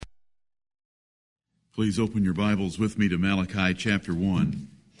Please open your Bibles with me to Malachi chapter 1.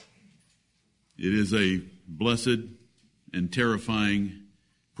 It is a blessed and terrifying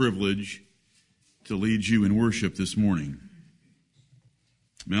privilege to lead you in worship this morning.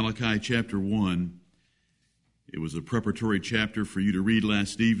 Malachi chapter 1, it was a preparatory chapter for you to read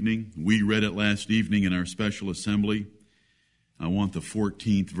last evening. We read it last evening in our special assembly. I want the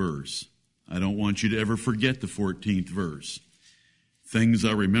 14th verse. I don't want you to ever forget the 14th verse. Things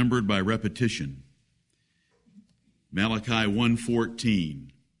are remembered by repetition. Malachi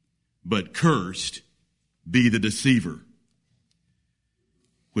 1:14, but cursed be the deceiver,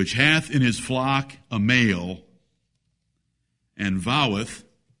 which hath in his flock a male, and voweth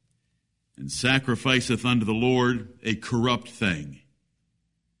and sacrificeth unto the Lord a corrupt thing.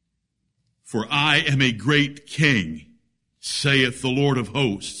 For I am a great king, saith the Lord of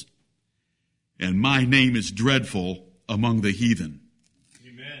hosts, and my name is dreadful among the heathen.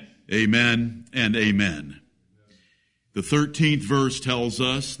 Amen. Amen and amen. The 13th verse tells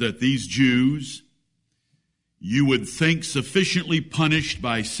us that these Jews, you would think sufficiently punished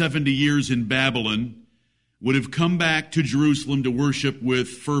by 70 years in Babylon, would have come back to Jerusalem to worship with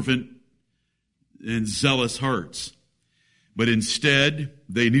fervent and zealous hearts. But instead,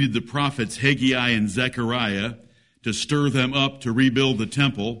 they needed the prophets Haggai and Zechariah to stir them up to rebuild the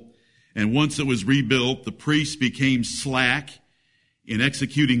temple. And once it was rebuilt, the priests became slack in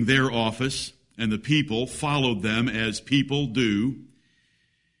executing their office, and the people followed them as people do,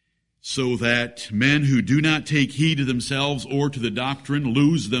 so that men who do not take heed to themselves or to the doctrine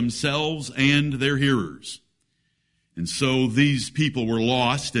lose themselves and their hearers. And so these people were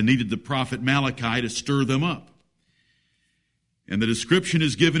lost and needed the prophet Malachi to stir them up. And the description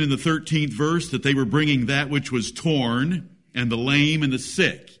is given in the 13th verse that they were bringing that which was torn and the lame and the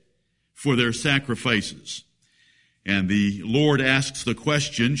sick for their sacrifices. And the Lord asks the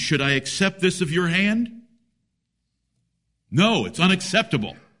question, should I accept this of your hand? No, it's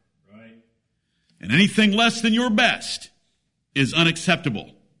unacceptable. Right. And anything less than your best is unacceptable.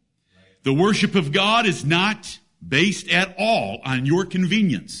 Right. The worship of God is not based at all on your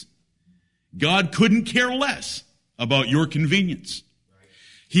convenience. God couldn't care less about your convenience. Right.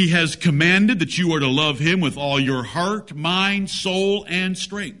 He has commanded that you are to love Him with all your heart, mind, soul, and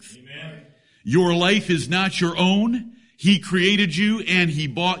strength. Amen. Your life is not your own. He created you and He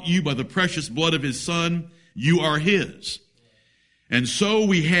bought you by the precious blood of His Son. You are His. And so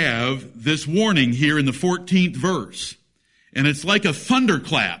we have this warning here in the 14th verse. And it's like a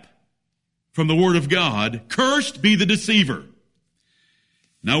thunderclap from the Word of God. Cursed be the deceiver.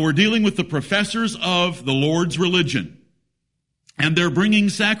 Now we're dealing with the professors of the Lord's religion. And they're bringing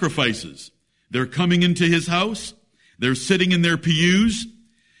sacrifices. They're coming into His house. They're sitting in their pews.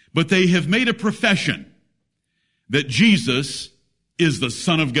 But they have made a profession that Jesus is the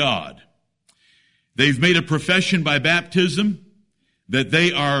Son of God. They've made a profession by baptism that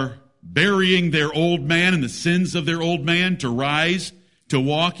they are burying their old man and the sins of their old man to rise, to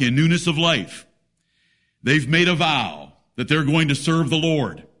walk in newness of life. They've made a vow that they're going to serve the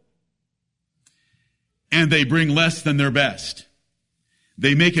Lord. And they bring less than their best.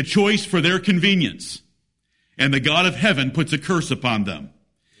 They make a choice for their convenience. And the God of heaven puts a curse upon them.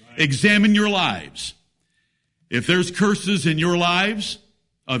 Examine your lives. If there's curses in your lives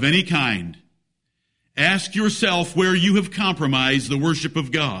of any kind, ask yourself where you have compromised the worship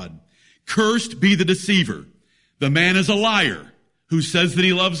of God. Cursed be the deceiver. The man is a liar who says that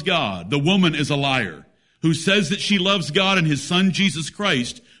he loves God. The woman is a liar who says that she loves God and His Son Jesus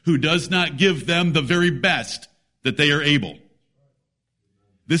Christ, who does not give them the very best that they are able.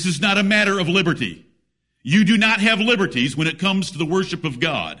 This is not a matter of liberty. You do not have liberties when it comes to the worship of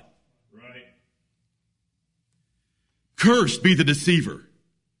God. Right. Cursed be the deceiver,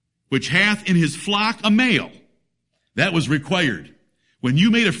 which hath in his flock a male. That was required. When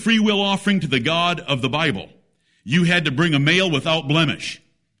you made a free will offering to the God of the Bible, you had to bring a male without blemish.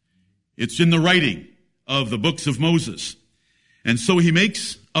 It's in the writing of the books of Moses. And so he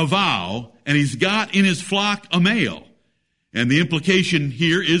makes a vow, and he's got in his flock a male. And the implication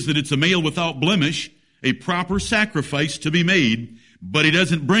here is that it's a male without blemish, a proper sacrifice to be made, but he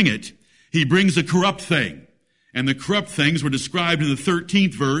doesn't bring it. He brings a corrupt thing. And the corrupt things were described in the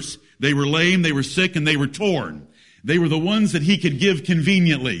 13th verse. They were lame, they were sick, and they were torn. They were the ones that he could give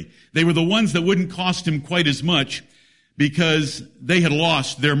conveniently. They were the ones that wouldn't cost him quite as much because they had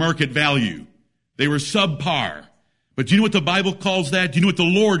lost their market value. They were subpar. But do you know what the Bible calls that? Do you know what the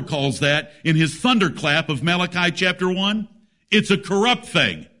Lord calls that in His thunderclap of Malachi chapter 1? It's a corrupt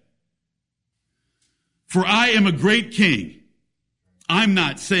thing. For I am a great king. I'm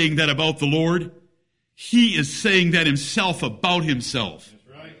not saying that about the Lord. He is saying that Himself about Himself.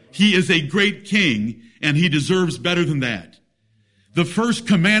 That's right. He is a great king, and he deserves better than that. The first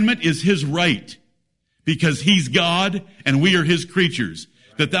commandment is his right, because he's God and we are his creatures,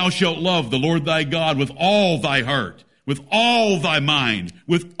 that thou shalt love the Lord thy God with all thy heart, with all thy mind,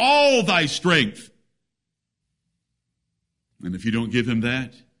 with all thy strength. And if you don't give him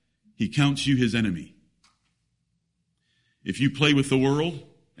that, he counts you his enemy. If you play with the world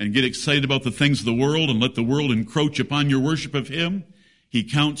and get excited about the things of the world and let the world encroach upon your worship of him, he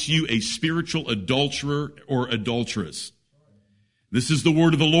counts you a spiritual adulterer or adulteress. This is the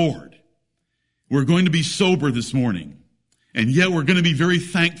word of the Lord. We're going to be sober this morning, and yet we're going to be very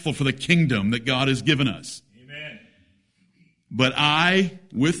thankful for the kingdom that God has given us. Amen. But I,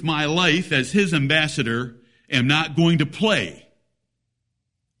 with my life as his ambassador, am not going to play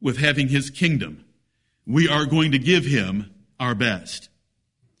with having his kingdom. We are going to give him our best.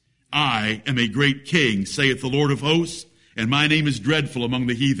 I am a great king, saith the Lord of hosts, and my name is dreadful among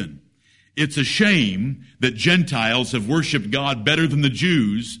the heathen. It's a shame that Gentiles have worshiped God better than the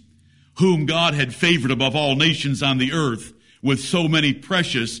Jews, whom God had favored above all nations on the earth with so many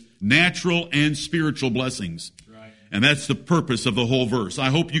precious natural and spiritual blessings. Right. And that's the purpose of the whole verse. I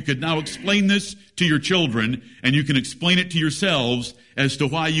hope you could now explain this to your children, and you can explain it to yourselves as to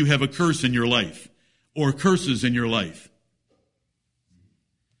why you have a curse in your life, or curses in your life.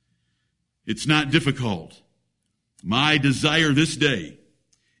 It's not difficult. My desire this day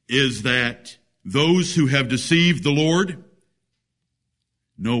is that those who have deceived the Lord,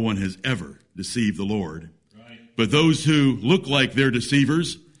 no one has ever deceived the Lord, right. But those who look like they're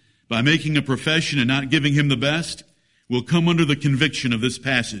deceivers by making a profession and not giving him the best will come under the conviction of this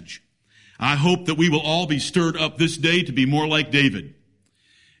passage. I hope that we will all be stirred up this day to be more like David,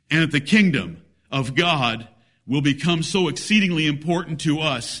 and that the kingdom of God will become so exceedingly important to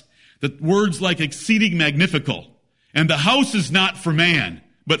us that words like exceeding magnifical, and the house is not for man,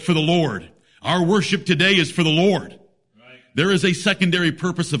 but for the Lord. Our worship today is for the Lord. Right. There is a secondary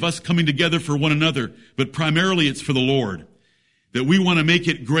purpose of us coming together for one another, but primarily it's for the Lord. That we want to make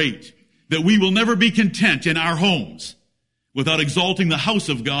it great. That we will never be content in our homes without exalting the house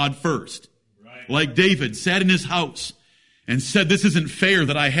of God first. Right. Like David sat in his house and said, this isn't fair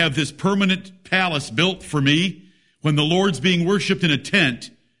that I have this permanent palace built for me. When the Lord's being worshiped in a tent,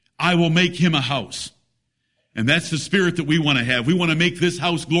 I will make him a house. And that's the spirit that we want to have. We want to make this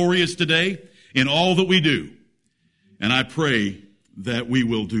house glorious today in all that we do. And I pray that we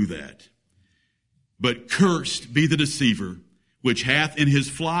will do that. But cursed be the deceiver, which hath in his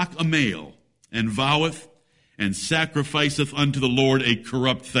flock a male, and voweth and sacrificeth unto the Lord a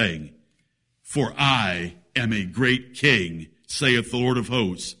corrupt thing. For I am a great king, saith the Lord of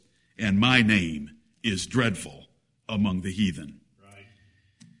hosts, and my name is dreadful among the heathen. Right.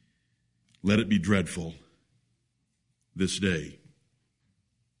 Let it be dreadful this day.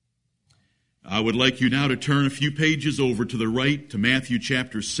 I would like you now to turn a few pages over to the right to Matthew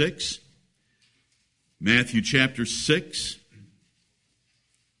chapter 6. Matthew chapter 6.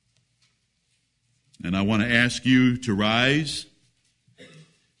 And I want to ask you to rise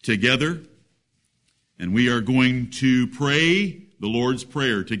together, and we are going to pray the Lord's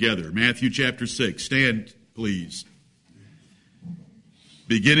Prayer together. Matthew chapter 6. Stand, please.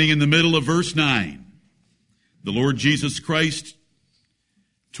 Beginning in the middle of verse 9. The Lord Jesus Christ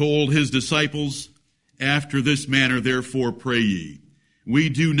told his disciples, after this manner, therefore, pray ye. We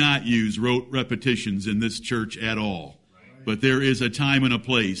do not use rote repetitions in this church at all. But there is a time and a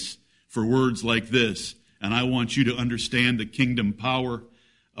place for words like this. And I want you to understand the kingdom power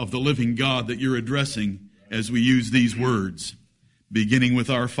of the living God that you're addressing as we use these words, beginning with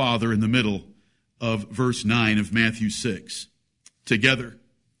our Father in the middle of verse 9 of Matthew 6. Together.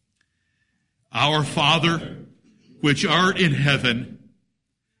 Our Father, which art in heaven,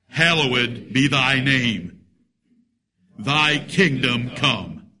 hallowed be thy name. Thy kingdom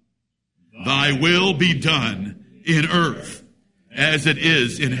come. Thy will be done in earth as it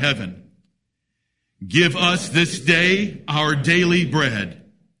is in heaven. Give us this day our daily bread,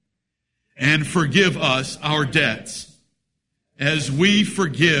 and forgive us our debts as we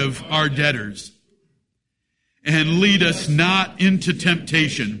forgive our debtors. And lead us not into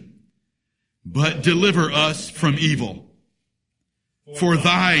temptation, but deliver us from evil. For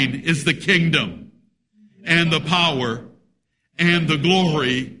thine is the kingdom, and the power, and the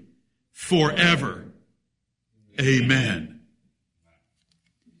glory, forever. Amen.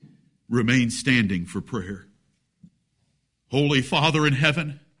 Remain standing for prayer. Holy Father in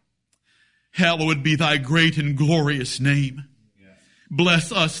heaven, hallowed be thy great and glorious name.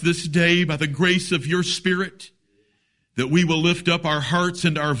 Bless us this day by the grace of your Spirit, that we will lift up our hearts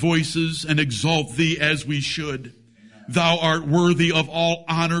and our voices and exalt thee as we should. Thou art worthy of all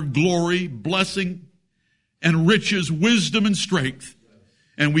honor, glory, blessing, and riches, wisdom, and strength.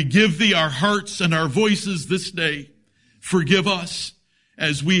 And we give thee our hearts and our voices this day. Forgive us,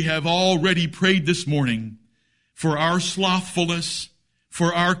 as we have already prayed this morning, for our slothfulness,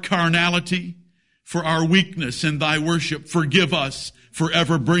 for our carnality, for our weakness in thy worship. Forgive us for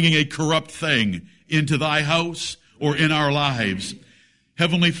ever bringing a corrupt thing into thy house or in our lives.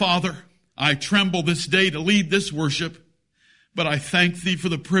 Heavenly Father, I tremble this day to lead this worship, but I thank thee for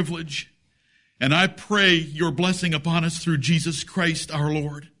the privilege, and I pray your blessing upon us through Jesus Christ our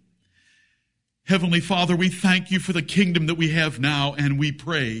Lord. Heavenly Father, we thank you for the kingdom that we have now, and we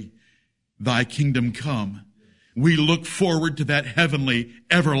pray thy kingdom come. We look forward to that heavenly,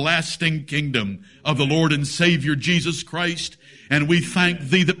 everlasting kingdom of the Lord and Savior Jesus Christ, and we thank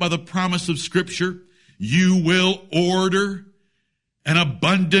thee that by the promise of Scripture, you will order an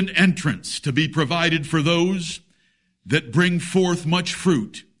abundant entrance to be provided for those that bring forth much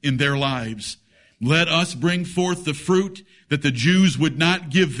fruit in their lives. Let us bring forth the fruit that the Jews would not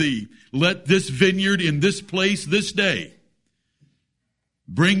give thee. Let this vineyard in this place this day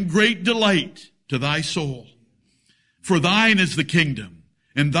bring great delight to thy soul. For thine is the kingdom,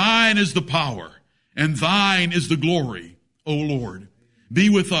 and thine is the power, and thine is the glory, O Lord.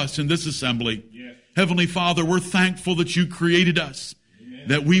 Be with us in this assembly. Yes. Heavenly Father, we're thankful that you created us, amen,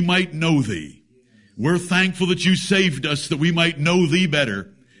 that we might know thee. We're thankful that you saved us, that we might know thee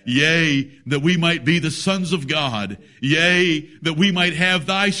better. Yea, that we might be the sons of God. Yea, that we might have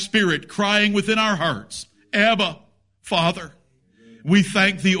thy Spirit crying within our hearts. Abba, Father. We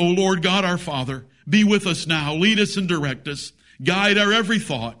thank thee, O Lord God, our Father. Be with us now. Lead us and direct us. Guide our every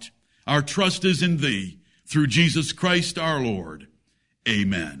thought. Our trust is in thee. Through Jesus Christ our Lord.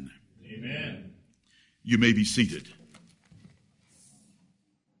 Amen. Amen. You may be seated.